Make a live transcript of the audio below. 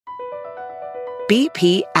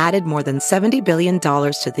BP added more than $70 billion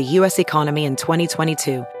to the U.S. economy in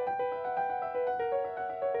 2022.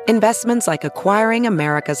 Investments like acquiring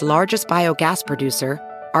America's largest biogas producer,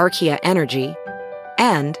 Archaea Energy,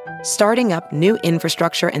 and starting up new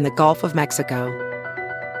infrastructure in the Gulf of Mexico.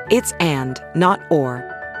 It's and, not or.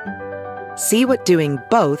 See what doing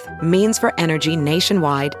both means for energy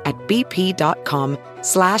nationwide at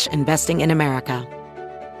bp.com/investing in America.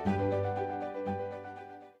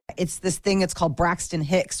 It's this thing, it's called Braxton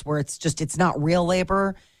Hicks, where it's not real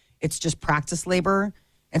labor. It's just practice labor.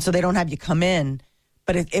 And so they don't have you come in.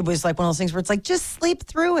 But it was like one of those things where it's like, just sleep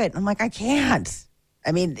through it. And I'm like, I can't.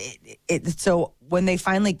 I mean, so when I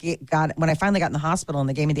finally got in the hospital and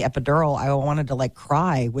they gave me the epidural, I wanted to like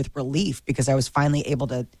cry with relief because I was finally able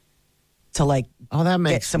to like that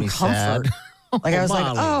makes get some me comfort. Sad. Like I was Molly.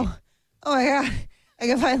 like, oh my God, I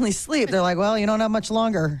can finally sleep. They're like, well, you don't have much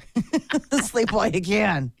longer. Sleep while you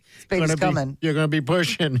can. This baby's coming. You're going to be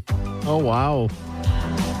pushing. Oh, wow.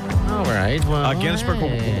 All right. Well, Guinness Book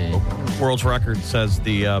of World's Record says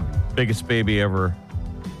the biggest baby ever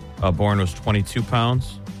born was 22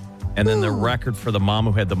 pounds. And then the record for the mom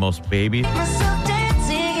who had the most babies.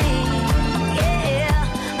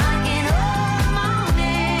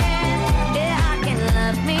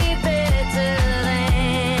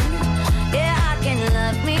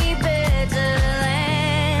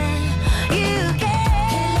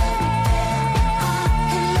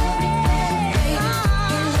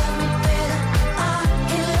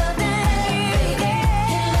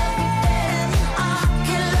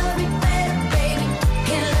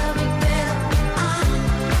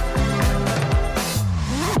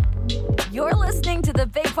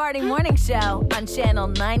 Party Morning Show on Channel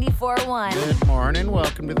 94.1. Good morning.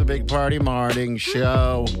 Welcome to the Big Party Morning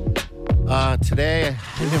Show. Today, I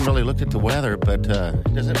haven't really looked at the weather, but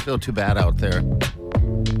it doesn't feel too bad out there.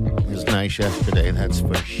 It was nice yesterday, that's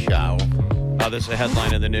for sure. There's a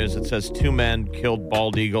headline in the news that says 2 men killed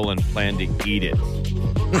bald eagle and plan to eat it.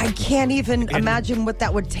 I can't even imagine what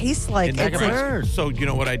that would taste like. So you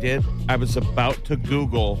know what I did? I was about to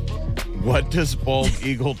Google, what does bald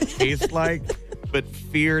eagle taste like? But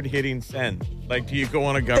feared hitting send. Like, do you go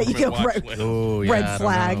on a government watch list? Red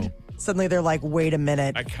flag. Suddenly they're like, wait a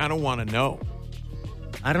minute. I kind of want to know.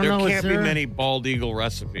 I don't there know. There can't be many bald eagle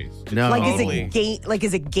recipes. No. Like,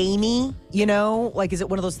 is it gamey? You know? Like, is it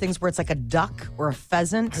one of those things where it's like a duck or a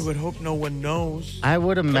pheasant? I would hope no one knows. I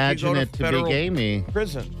would imagine it to be gamey.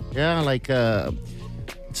 Prison. Yeah, like,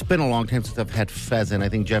 it's been a long time since I've had pheasant. I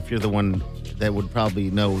think, Jeff, you're the one that would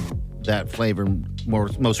probably know that flavor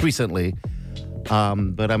most recently.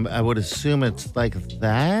 But I would assume it's like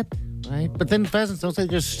that, right? But then pheasants don't they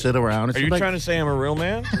just sit around? Are you trying to say I'm a real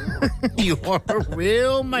man? You are a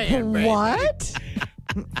real man. Right? What?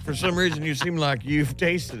 For some reason, you seem like you've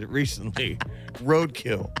tasted it recently.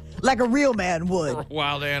 Roadkill. Like a real man would. Or a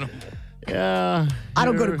wild animal. Yeah. I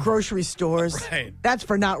don't go to grocery stores. Right. That's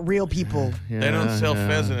for not real people. Yeah, they don't sell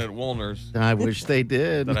pheasant at Woolner's. I wish they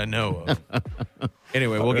did. That I know of.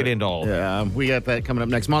 Anyway, we'll get into all of that. We got that coming up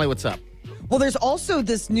next. Molly, what's up? Well, there's also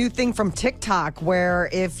this new thing from TikTok where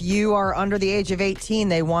if you are under the age of 18,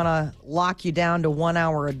 they want to lock you down to 1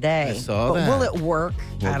 hour a day. I saw that. But will it work?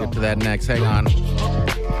 We'll get to that next. Hang on.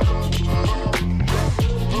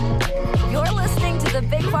 You're listening to the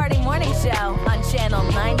Big Party Morning Show on Channel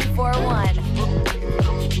 94.1.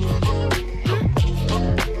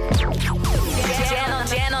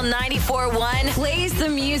 Channel 94.1 plays the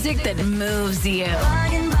music that moves you.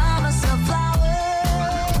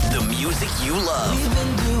 Music you love. We've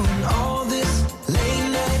been doing all this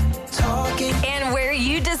late night talking. And where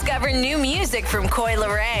you discover new music from Coi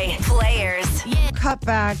Leray. Players. Cut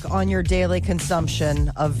back on your daily consumption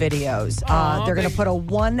of videos. They're going to put a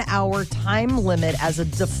 1 hour time limit as a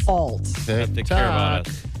default. They care about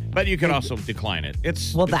us. But you can also decline it.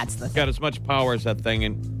 That's the thing. Got as much power as that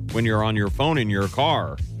thing when you're on your phone in your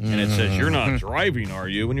car and it says, you're not driving, are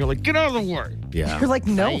you? And you're like, get out of the way. Yeah. You're like,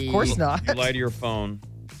 no, of course not. You lie to your phone.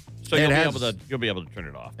 So you'll be able to turn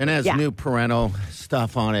it off. And it has new parental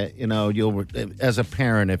stuff on it. You know, you'll as a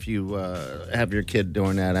parent, if you have your kid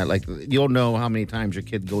doing that, you'll know how many times your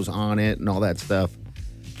kid goes on it and all that stuff.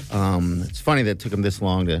 It's funny that it took them this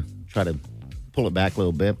long to try to pull it back a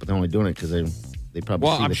little bit, but they're only doing it because they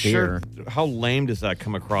probably see the sure. How lame does that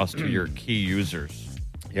come across to your key users?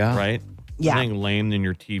 Yeah. Right? Yeah. Something lame in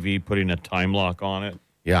your TV, putting a time lock on it.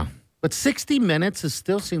 Yeah. But 60 minutes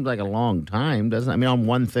still seems like a long time, doesn't it? I mean, on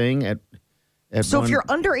one thing so if you're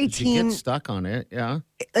under 18, you get stuck on it, yeah.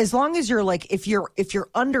 As long as you're if you're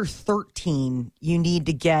under 13, you need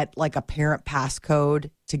to get like a parent passcode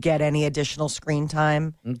to get any additional screen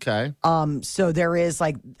time. Okay. So there is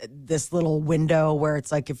like this little window where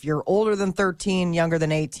it's like if you're older than 13, younger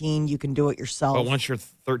than 18, you can do it yourself. But once your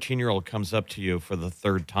 13-year-old comes up to you for the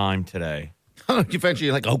third time today, Eventually,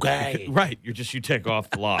 you're like, okay. right? You take off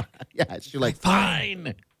the lock. Yes, you're like,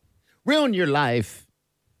 fine. Ruin your life.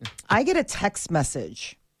 I get a text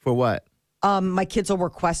message. For what? My kids will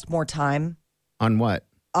request more time. On what?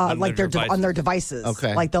 Like on their devices.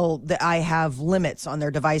 Okay. Like I have limits on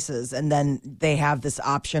their devices, and then they have this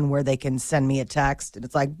option where they can send me a text, and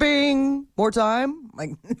it's like, bing, more time. I'm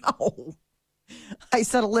like, no, I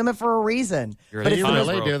set a limit for a reason. But you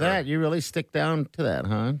really do that? You really stick down to that,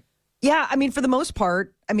 huh? Yeah, I mean, for the most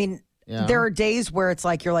part, there are days where it's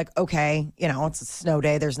like, you're like, okay, it's a snow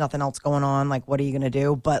day. There's nothing else going on. Like, what are you going to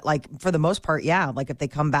do? But like, for the most part, yeah. Like if they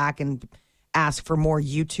come back and ask for more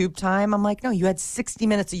YouTube time, I'm like, no, you had 60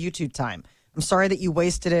 minutes of YouTube time. I'm sorry that you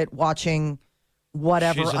wasted it watching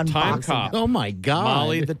whatever. She's a time cop. Oh my God.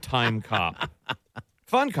 Molly the time cop.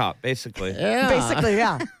 Fun cop, basically. Yeah. Basically,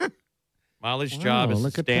 yeah. Molly's job is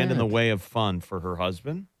to stand in the way of fun for her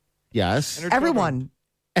husband. Yes. And her Everyone.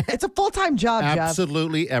 It's a full-time job, Jeff.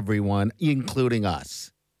 Absolutely everyone, including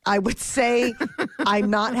us. I would say I'm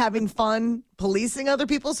not having fun policing other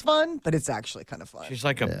people's fun, but it's actually kind of fun. She's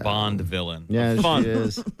like a Bond villain. Yeah, fun. she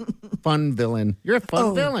is. Fun villain. You're a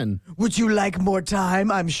fun villain. Would you like more time?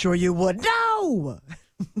 I'm sure you would. No!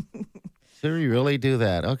 So you really do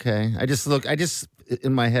that. Okay. I just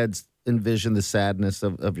in my head envision the sadness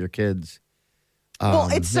of your kids. Well,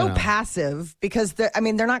 it's so passive because they're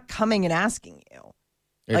not coming and asking you.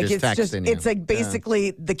 They're Like it's like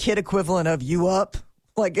basically the kid equivalent of you up.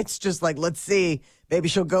 Like it's just like, let's see, maybe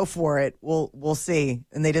she'll go for it. We'll see.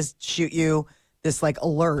 And they just shoot you this like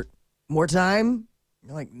alert. More time?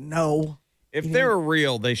 You're like, no. If they're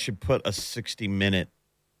real, they should put a 60-minute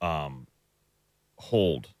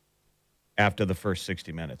hold after the first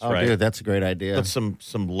 60 minutes, right? Dude, that's a great idea. Put some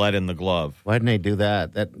lead in the glove. Why didn't they do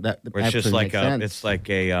that? That It's just like sense.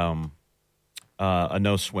 a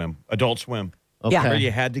no swim, adult swim. Okay. Yeah. Where you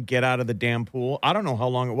had to get out of the damn pool. I don't know how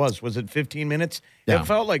long it was. Was it 15 minutes? Yeah. It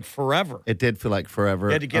felt like forever. It did feel like forever.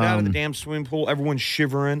 You had to get out of the damn swimming pool. Everyone's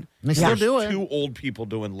shivering. They still There's do it. 2 old people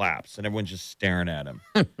doing laps, and everyone's just staring at him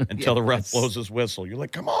until the ref blows his whistle. You're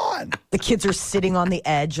like, come on. The kids are sitting on the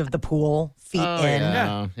edge of the pool, feet in,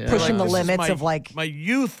 yeah. pushing the This is limits of like. my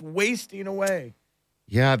youth wasting away.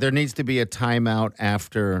 Yeah, there needs to be a timeout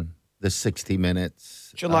after the 60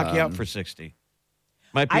 minutes. Should lock you out for 60.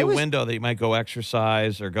 Might be a window that you might go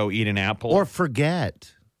exercise or go eat an apple. Or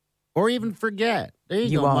forget. Or even forget. There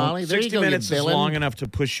you go, won't. Molly. There 60 you go, minutes you is villain. long enough to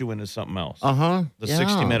push you into something else. Uh-huh. The Yeah.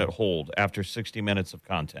 60-minute hold after 60 minutes of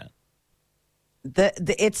content.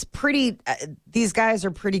 It's pretty. These guys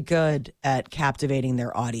are pretty good at captivating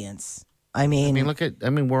their audience. Most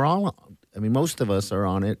of us are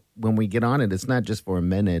on it. When we get on it, it's not just for a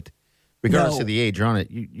minute. Regardless of the age you're on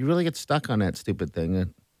it, you really get stuck on that stupid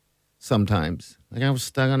thing sometimes. Like I was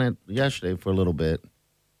stuck on it yesterday for a little bit.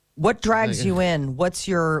 What drags you in? What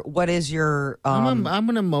is your? I'm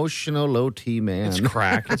an emotional low T man. It's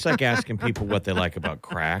crack. It's like asking people what they like about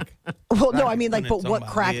crack. Well, no, I mean like, When but it's what on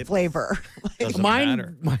my crack lips. flavor? Doesn't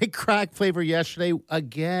matter. My crack flavor yesterday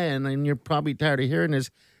again, and you're probably tired of hearing this,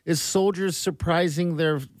 is soldiers surprising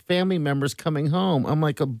their family members coming home. I'm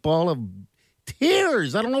like a ball of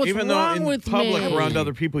tears. I don't know what's Even though wrong in with public me. around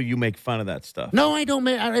other people, you make fun of that stuff. No, I don't.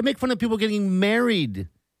 I make fun of people getting married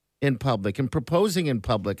in public and proposing in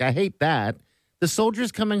public. I hate that. The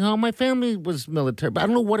soldiers coming home. My family was military, but I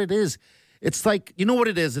don't know what it is. It's like, you know what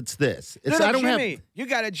it is? It's this. It's Little I don't Jimmy, have. you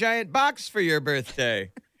got a giant box for your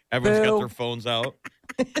birthday. Everyone's got Boo. their phones out.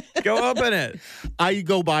 Go open it. I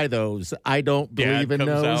go by those. I don't Dad believe in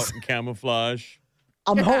comes those. out in camouflage.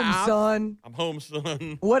 I'm home, son. I'm home,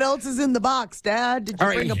 son. What else is in the box, Dad? Did you All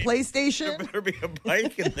right. bring a There PlayStation? better be a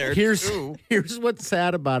bike in there, Here's too. what's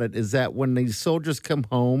sad about it is that when these soldiers come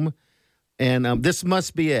home, and this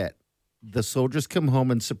must be it. The soldiers come home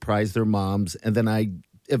and surprise their moms, and then I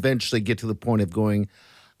eventually get to the point of going,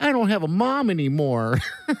 I don't have a mom anymore.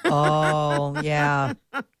 Oh, yeah.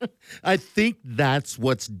 I think that's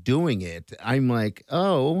what's doing it. I'm like,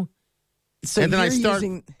 oh. So And then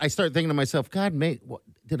you're I start thinking to myself, God, mate,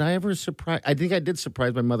 did I ever surprise? I think I did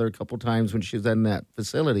surprise my mother a couple times when she was in that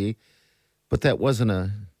facility, but that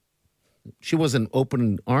wasn't she wasn't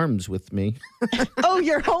open arms with me. Oh,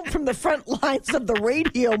 you're home from the front lines of the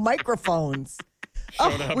radio microphones.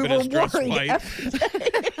 Showed up we in were his dress worried. white.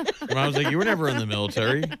 And I was like, you were never in the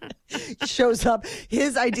military. Shows up.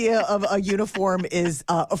 His idea of a uniform is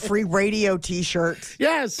a free radio T-shirt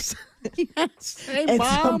Yes. Yes. Hey, and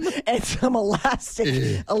Mom. some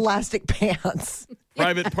elastic pants.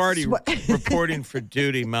 Private party reporting for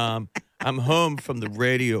duty, Mom. I'm home from the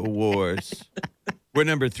radio wars. We're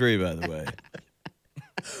number 3, by the way.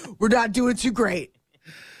 We're not doing too great.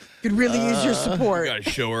 Could really use your support. Got to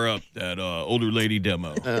show her up that older lady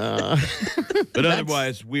demo. But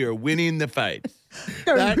otherwise, we are winning the fight.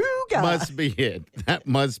 That must be it. That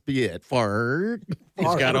must be it. Fart.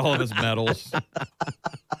 He's got all of his medals.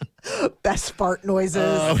 Best fart noises.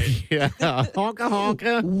 Oh, yeah. Honka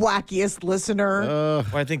honka. Wackiest listener. Well,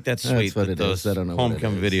 I think that's sweet. what that it those is. I don't know what it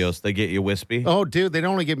homecoming is. videos, they get you wispy. Oh, dude, they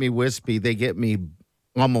don't only get me wispy. They get me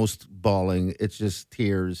almost bawling. It's just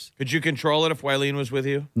tears. Could you control it if Wileen was with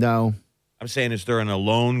you? No. I'm saying, is there an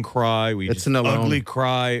alone cry? It's an alone. Ugly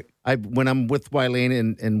cry. When I'm with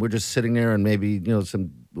Wileen and we're just sitting there and maybe,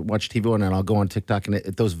 watch TV and then I'll go on TikTok and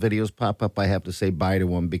if those videos pop up, I have to say bye to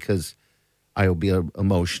them because I will be an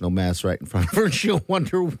emotional mess right in front of her and she'll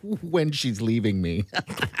wonder when she's leaving me.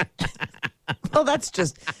 Well, that's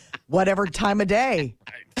just whatever time of day.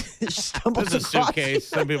 Stumbles This is a across suitcase.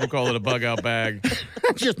 Some people call it a bug out bag.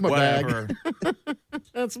 Just my Whatever. bag.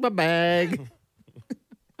 That's my bag.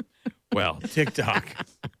 Well, TikTok.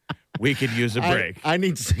 We could use a break. I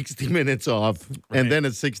need 60 minutes off and then a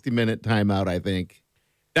 60-minute timeout, I think.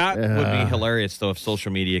 That would be hilarious, though, if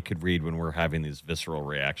social media could read when we're having these visceral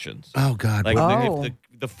reactions. Oh, God. Like Oh. if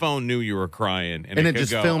the phone knew you were crying and And it it could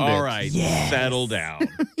just go, filmed all it. right, Yes. settle down.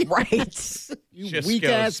 right. you Just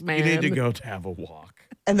weak-ass goes, man. You need to go to have a walk.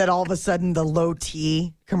 And then all of a sudden the low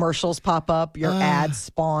T commercials pop up, your ads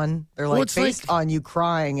spawn. They're Well, like it's based like- on you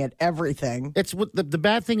crying at everything. It's what the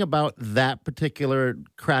bad thing about that particular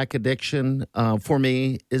crack addiction for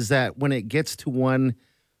me is that when it gets to one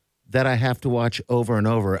that I have to watch over and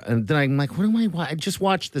over, and then I'm like, what am I just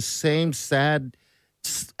watched the same sad,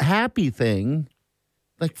 happy thing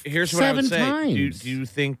like Here's what I 7 would say. times. Do you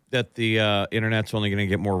think that the internet's only going to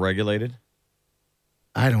get more regulated?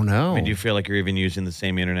 I don't know. I mean, do you feel like you're even using the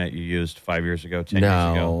same internet you used 5 years ago, 10 years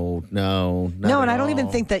ago? No, not No, at and I don't even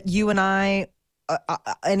all. think that you and I,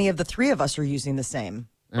 any of the three of us, are using the same.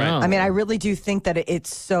 Right. No. I mean, I really do think that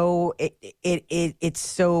it's so it's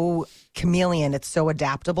so chameleon. It's so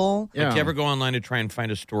adaptable. Yeah. Like, do you ever go online to try and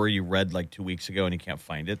find a story you read like 2 weeks ago and you can't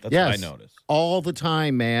find it? That's Yes. what I noticed. all the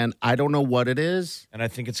time, man. I don't know what it is. And I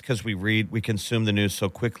think it's because we consume the news so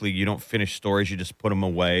quickly. You don't finish stories; you just put them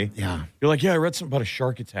away. Yeah. You're like, yeah, I read something about a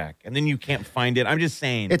shark attack, and then you can't find it. I'm just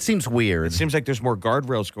saying, It seems weird. it seems like there's more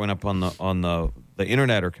guardrails going up on the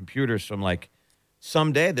internet or computers. So I'm like,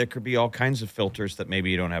 someday there could be all kinds of filters that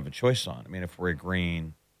maybe you don't have a choice on. I mean, if we're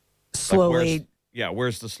agreeing, like, Slowly.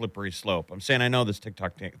 where's the slippery slope? I'm saying I know this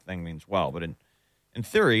TikTok thing means well, but in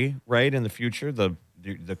theory, right, in the future, the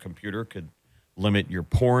computer could limit your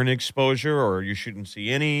porn exposure, or you shouldn't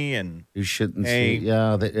see any. And You shouldn't Hey, see.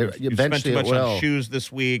 Yeah, you spent eventually too it much will. on shoes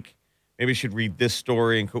this week. Maybe you should read this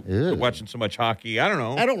story and quit Ew. watching so much hockey. I don't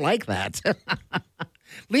know. I don't like that.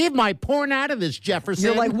 Leave my porn out of this, Jefferson.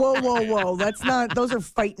 You're like, whoa, whoa, whoa. That's not, those are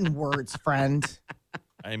fighting words, friend.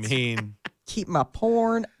 I mean, Keep my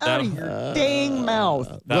porn out of your dang mouth.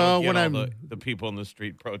 that'll Well, get when all I'm- the people in the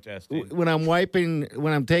street protesting. when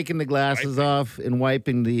I'm taking the glasses off and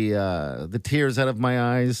wiping the tears out of my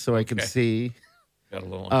eyes so I can Okay. see. Got a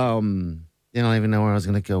little. I don't even know where I was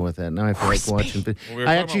going to go with that. Now I feel like watching. Well, we were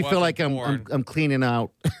I talking actually about feel like watching I'm porn. cleaning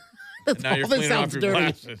out. And now you're all that cleaning off sounds your dirty.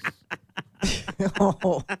 glasses.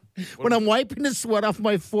 Oh, When I'm wiping the sweat off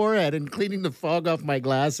my forehead and cleaning the fog off my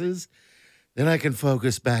glasses, then I can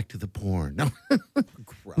focus back to the porn. No.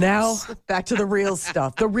 Gross. now back to the real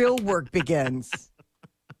stuff. The real work begins.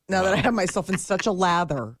 Now that I have myself in such a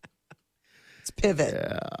lather. Let's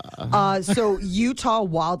pivot. So Utah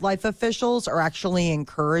wildlife officials are actually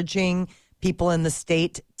encouraging people in the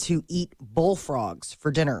state to eat bullfrogs for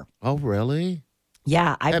dinner. Oh, really?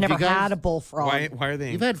 Yeah, I've Have never you guys- had a bullfrog. Why are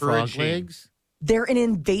they You've had frog encouraging? legs? They're an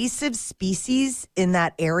invasive species in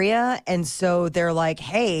that area, and so they're like,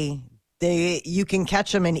 "Hey, you can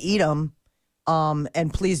catch them and eat them,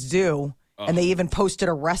 and please do." And they even posted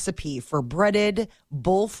a recipe for breaded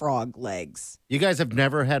bullfrog legs. You guys have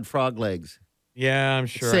never had frog legs. Yeah, I'm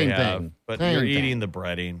sure Same I have. thing. But Same you're thing. eating the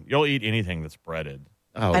breading. You'll eat anything that's breaded.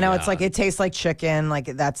 Oh, I know yeah. it's like it tastes like chicken. Like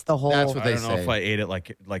that's the whole. That's what I they don't know say. if I ate it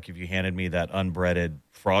like if you handed me that unbreaded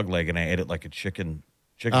frog leg and I ate it like a chicken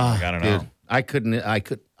Ah, leg. I don't dude, know. I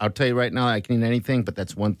couldn't. I'll tell you right now, I can eat anything, but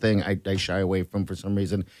that's one thing I shy away from for some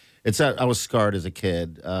reason. I was scarred as a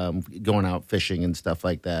kid, going out fishing and stuff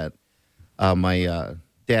like that. My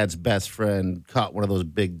dad's best friend caught one of those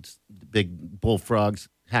big bullfrogs,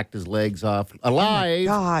 hacked his legs off alive,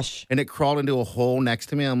 Gosh, and it crawled into a hole next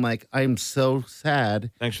to me. I'm like, I'm so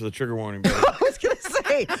sad. Thanks for the trigger warning, buddy. I was gonna say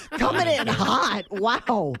Okay, coming in hot.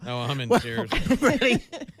 Wow. No, I'm in tears. Ready?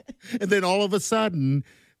 And then all of a sudden,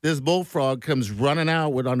 this bullfrog comes running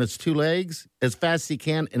out on its two legs as fast as he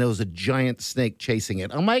can, and it was a giant snake chasing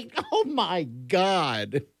it. I'm like, oh my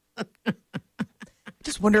God.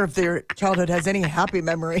 Just wonder if their childhood has any happy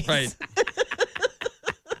memories. Right.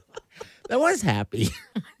 That was happy.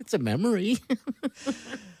 It's a memory.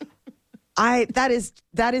 That is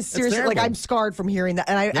seriously like terrible. I'm scarred from hearing that,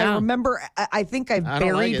 and I Yeah. remember. I think I've I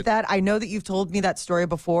don't like buried it. that. I know that you've told me that story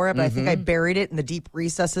before, but I think I buried it in the deep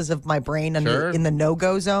recesses of my brain and Sure. in the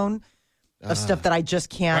no-go zone of stuff that I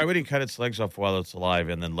just Why can't. would he cut its legs off while it's alive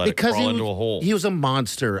and then let it crawl into a hole? he was a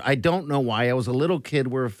monster. I don't know why. I was a little kid.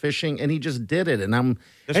 We were fishing, and he just did it. And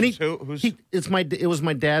This and was who? Who's- it was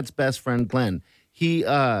my dad's best friend, Glenn. He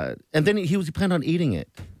and then he planned on eating it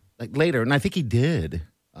like later, and I think he did.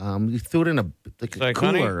 He threw it in a It's like,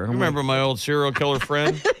 honey, cooler. you remember my old serial killer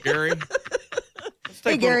friend, Gary?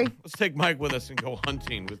 Hey, Gary. Let's take Mike with us and go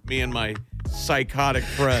hunting with me and my psychotic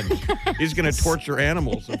friend. He's going to torture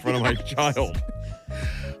animals in front of my child.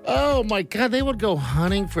 Oh my God! They would go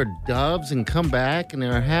hunting for doves and come back, and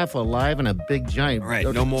they're half alive and a big giant. All right,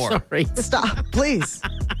 no more. Sorry. Stop, please.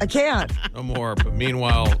 I can't. No more. But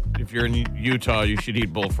meanwhile, if you're in Utah, you should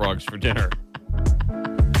eat bullfrogs for dinner.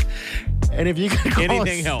 And if you can call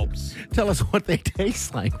Anything us, helps. tell us what they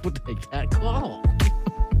taste like. We'll take that call.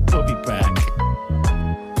 We'll be back.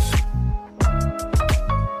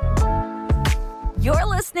 You're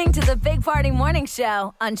listening to the Big Party Morning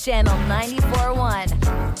Show on Channel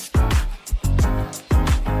 94.1.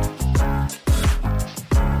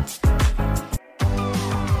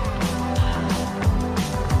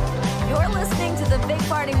 You're listening to the Big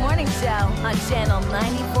Party Morning Show on Channel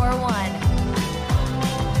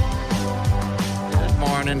 94.1. Good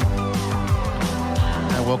morning.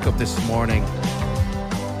 I woke up this morning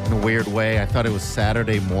in a weird way. I thought it was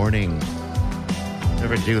Saturday morning.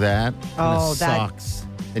 Ever do that? Oh, and it that- sucks.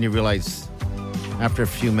 Then you realize after a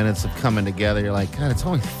few minutes of coming together, you're like, God, it's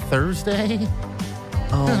only Thursday?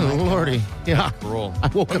 Oh, Lordy. Yeah. Cruel. I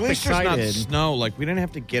woke At up least excited. there's not snow. Like, we didn't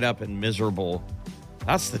have to get up and miserable.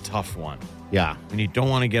 That's the tough one. Yeah. When you don't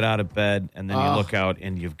want to get out of bed, and then you Oh. look out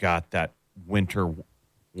and you've got that winter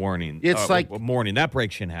warning. It's like- morning. That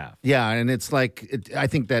breaks you in half. Yeah, and it's like, I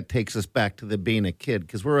think that takes us back to the being a kid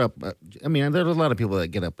because we're up. I mean, there's a lot of people that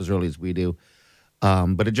get up as early as we do.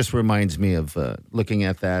 But it just reminds me of looking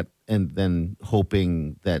at that and then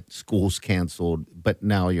hoping that school's canceled. But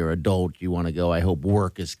now you're adult, you want to go, I hope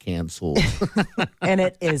work is canceled. And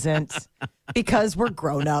it isn't because we're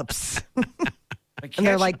grown-ups. And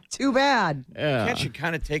they're like, too bad. Can't you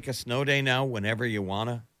kind of take a snow day now whenever you want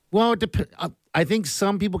to? Well, I think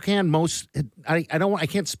some people can. Most, I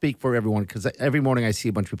can't speak for everyone because every morning I see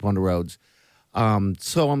a bunch of people on the roads.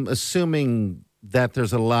 So I'm assuming that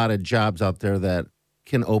there's a lot of jobs out there that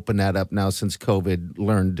can open that up now since COVID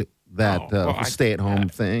learned that stay-at-home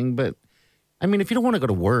thing. But I mean, if you don't want to go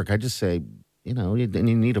to work, I just say, you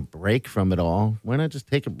need a break from it all. Why not just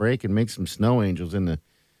take a break and make some snow angels in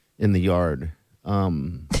the yard?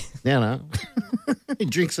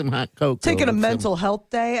 Drink some hot cocoa. Taking a some- mental health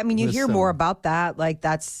day. I mean, you with hear some- more about that. Like,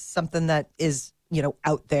 that's something that is,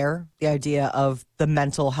 out there. The idea of the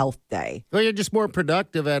mental health day. Well, you're just more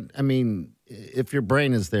productive if your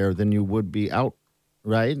brain is there, then you would be out,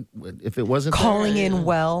 right? If it wasn't Calling there, in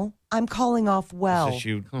well. I'm calling off well. Is this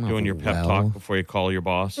you Hold on, doing your pep well. talk before you call your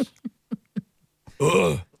boss?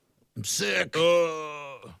 I'm sick.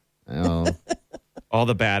 Oh, All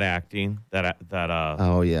the bad acting that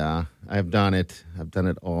oh yeah, I've done it. I've done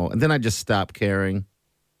it all, and then I just stopped caring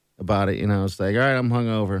about it. It's like, all right, I'm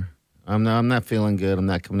hungover. I'm not feeling good. I'm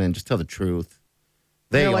not coming in. Just tell the truth.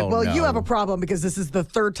 They They're like, all well, you know. have a problem because this is the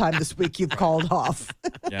third time this week you've called off.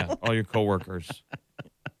 yeah, all your coworkers.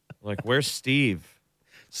 Like, where's Steve?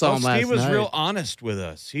 Saw him last Steve was night. real honest with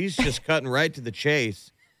us. He's just cutting right to the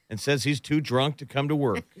chase and says he's too drunk to come to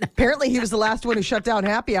work. Apparently, he was the last one who shut down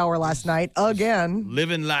happy hour last night again.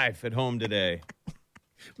 Living life at home today.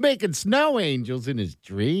 Making snow angels in his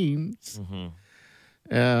dreams.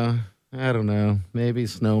 Yeah, I don't know. Maybe a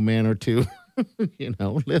snowman or two.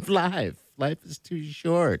 Live life. Life is too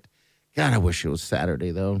short. God, I wish it was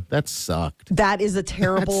Saturday, though. That sucked. That is a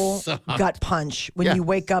terrible sucked. gut punch when Yeah. you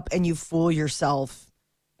wake up and you fool yourself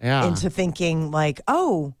Yeah. into thinking like,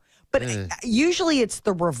 oh, but usually it's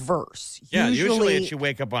the reverse. Yeah, usually it's you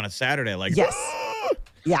wake up on a Saturday like, Yes.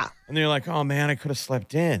 Yeah. and then you're like, oh man, I could have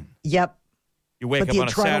slept in. Yep. You wake But up the on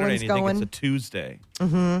a Saturday and adrenaline's you think going. it's a Tuesday.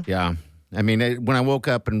 Yeah. I mean, when I woke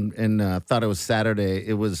up and thought it was Saturday,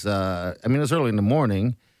 it was, it was early in the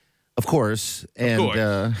morning, of course. And,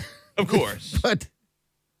 course. Of course. but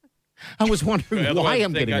I was wondering why Otherwise,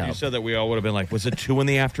 I'm thank getting God you up. said that, we all would have been like, was it 2 in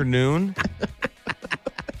the afternoon?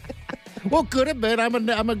 Well, could have been.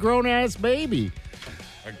 I'm a grown ass baby.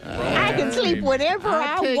 I can sleep whenever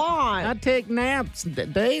I want. I take naps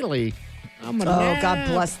daily. I'm a Oh, God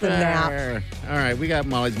bless the nap. napper. All right, we got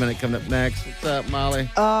Molly's Minute coming up next. What's up, Molly?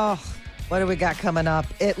 Oh, what do we got coming up?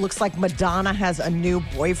 It looks like Madonna has a new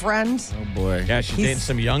boyfriend. Oh, boy. Yeah, she's dating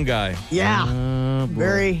some young guy. Yeah. Oh, boy.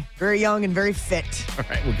 Very, very young and very fit. All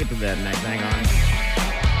right, we'll get to that next. Hang on.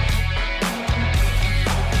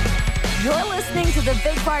 You're listening to the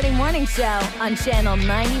Big Party Morning Show on Channel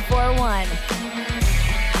 94.1.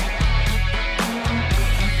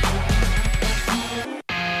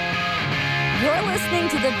 You're listening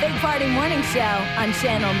to the Big Party Morning Show on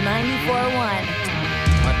Channel 94.1.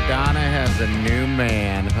 Madonna has a new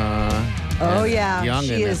man, huh? Oh, And yeah. Young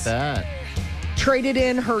She at is that. traded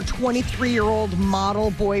in her 23-year-old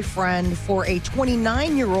model boyfriend for a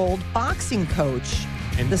 29-year-old boxing coach.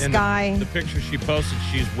 This and guy. The picture she posted,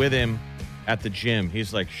 she's with him at the gym.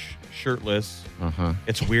 He's like shirtless. Uh-huh.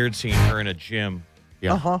 It's weird seeing her in a gym.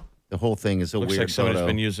 Yeah. Uh-huh. The whole thing is a Looks weird like somebody's photo.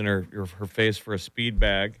 been using her face for a speed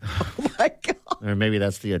bag. Oh, my God. Or maybe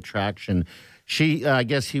that's the attraction. She, I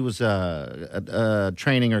guess he was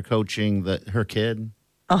training or coaching her kid.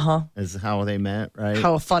 Uh-huh. Is how they met, right?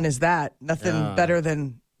 How fun is that? Nothing better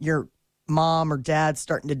than your mom or dad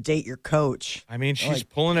starting to date your coach. I mean, she's Like,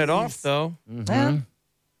 pulling it off, though. Yeah.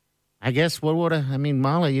 I guess what would I mean,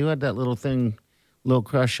 Molly, you had that little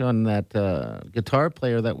crush on that guitar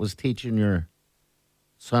player that was teaching your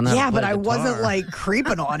son how to Yeah, play but I guitar. wasn't like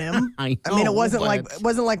creeping on him. I mean, know, it wasn't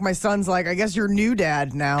but- like my son's like, I guess you're new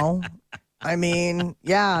dad now. I mean,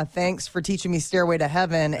 yeah, thanks for teaching me Stairway to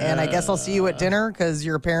Heaven, and I guess I'll see you at dinner because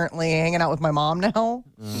you're apparently hanging out with my mom now.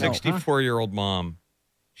 64-year-old mom.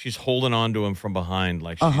 She's holding on to him from behind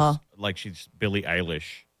like she's Billie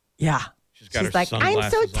Eilish. Yeah. She's got her like, I'm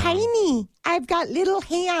so sunglasses on. tiny. I've got little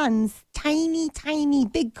hands. Tiny, tiny,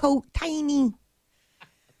 big coat, tiny.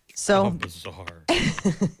 So How bizarre.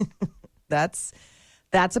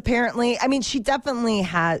 That's apparently, I mean, she definitely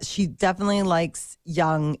likes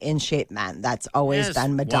young, in shape men. That's always Yes,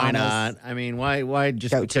 been Madonna's. why not? I mean, why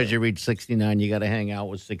just Go-to. because you reach 69, you got to hang out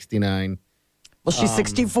with 69? Well, she's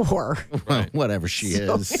 64. Right. Whatever she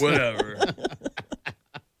is. Whatever.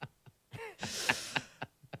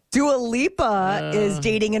 Dua Lipa is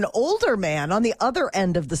dating an older man on the other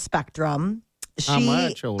end of the spectrum. How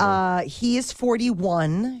much older? He is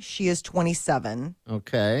 41. She is 27.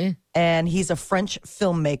 Okay. And he's a French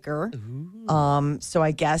filmmaker. So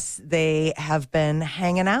I guess they have been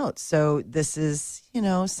hanging out. So this is,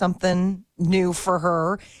 something new for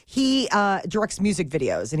her. He directs music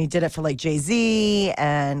videos, and he did it for like Jay-Z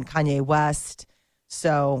and Kanye West.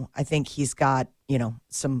 So I think he's got,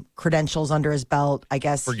 some credentials under his belt. I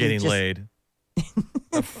guess For he getting just- laid.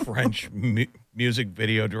 A French music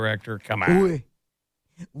video director. Come on. Ooh.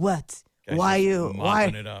 What? Guy's Why just you?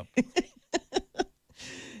 mopping Why? it up.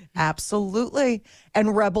 Absolutely.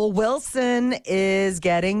 And Rebel Wilson is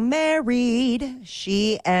getting married.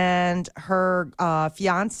 She and her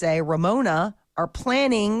fiance, Ramona, are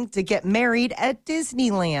planning to get married at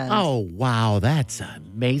Disneyland. Oh, wow. That's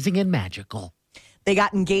amazing and magical. They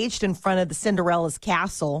got engaged in front of the Cinderella's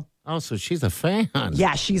castle. Oh, so she's a fan.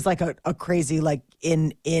 Yeah, she's like a crazy, like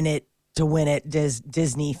in it to win it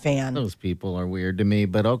Disney fan. Those people are weird to me,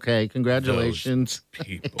 but okay. Congratulations.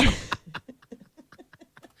 People.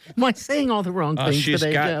 Am I saying all the wrong things She's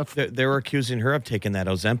today, got. Jeff? They're accusing her of taking that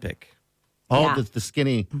Ozempic. Oh, Yeah. the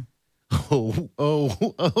skinny. And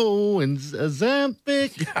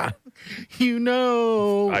Ozempic. Yeah.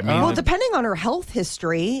 I mean, Well, depending on her health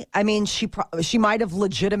history, I mean, she might have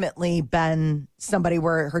legitimately been somebody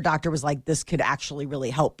where her doctor was like, "This could actually really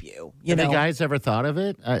help you." You have know, you guys ever thought of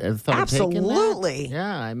it? Thought of taking that? Absolutely.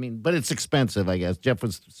 Yeah, I mean, but it's expensive, I guess. Jeff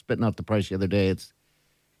was spitting out the price the other day.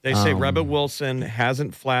 They say Rebel Wilson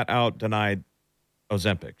hasn't flat out denied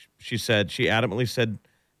Ozempic. She adamantly said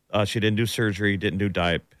she didn't do surgery, didn't do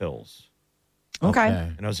diet pills. okay.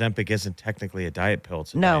 And Ozempic isn't technically a diet pill;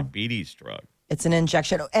 it's a No. diabetes drug. It's an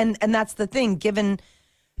injection, and that's the thing. Given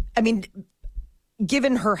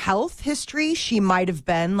her health history, she might have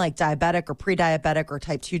been like diabetic or pre-diabetic or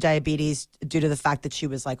type 2 diabetes due to the fact that she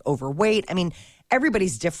was like overweight. I mean,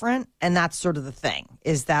 everybody's different, and that's sort of the thing,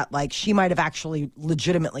 is that like she might have actually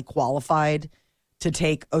legitimately qualified to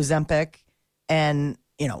take Ozempic, and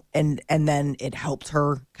and then it helped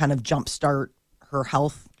her kind of jumpstart her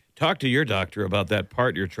health. Talk to your doctor about that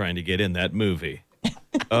part you're trying to get in that movie.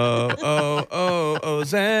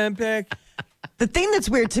 Ozempic. The thing that's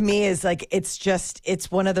weird to me is like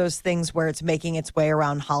it's one of those things where it's making its way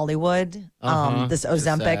around Hollywood. This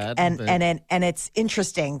Ozempic, sad, and it's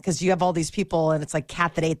interesting because you have all these people, and it's like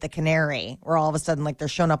cat that ate the canary, where all of a sudden like they're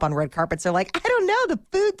showing up on red carpets. They're like, I don't know,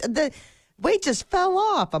 the weight just fell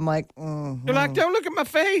off. I'm like, You're like, don't look at my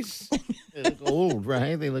face. They look old,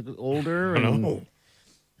 right? They look older. I and- know.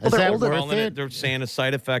 Is they're that older. worth it? They're saying a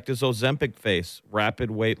side effect is Ozempic face. Rapid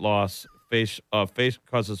weight loss, face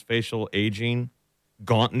causes facial aging,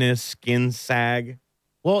 gauntness, skin sag.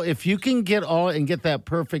 Well, if you can get that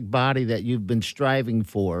perfect body that you've been striving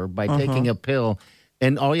for by taking a pill,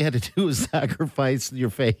 and all you had to do was sacrifice your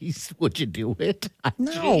face, would you do it?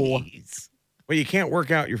 No. Jeez. Well, you can't work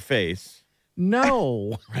out your face,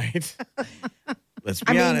 No. right? Let's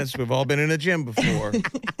be honest. We've all been in a gym before. You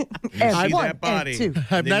And see one, that body. and two.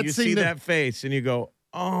 I've And then not you seen see the- that face, and you go,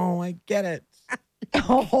 "Oh, I get it."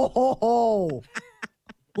 oh.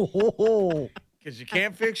 Because you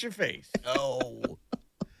can't fix your face. Oh.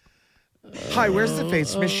 Hi, where's the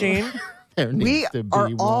face machine? There needs We to be are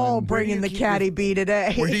all one. bringing the caddy bee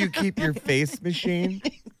today. Where do you keep your face machine?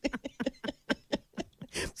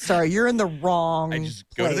 Sorry, you're in the wrong I just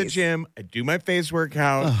go to the place. gym, I do my face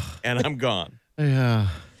workout, and I'm gone. Yeah.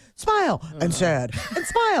 Smile and sad, and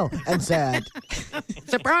smile and sad.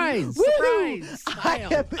 Surprise. Woo! Surprise. I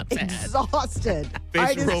am exhausted. Face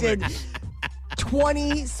I just did aerobics.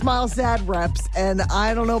 20 smile sad reps, and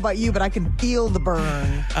I don't know about you, but I can feel the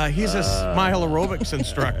burn. He's a smile aerobics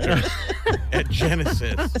instructor at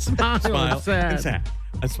Genesis. Smile and sad. and sad.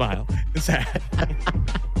 A smile and sad.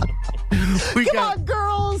 We Come got, on,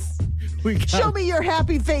 girls. we got, Show me your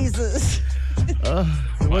happy faces.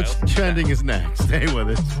 what's trending is next. Stay with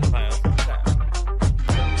us. Smile and sad.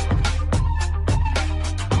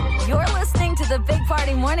 You're listening to the Big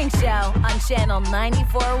Party Morning Show on Channel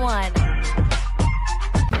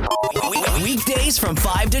 94.1. Weekdays from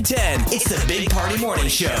 5 to 10. It's the Big Party Morning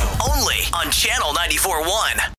Show. Only on Channel 94.1.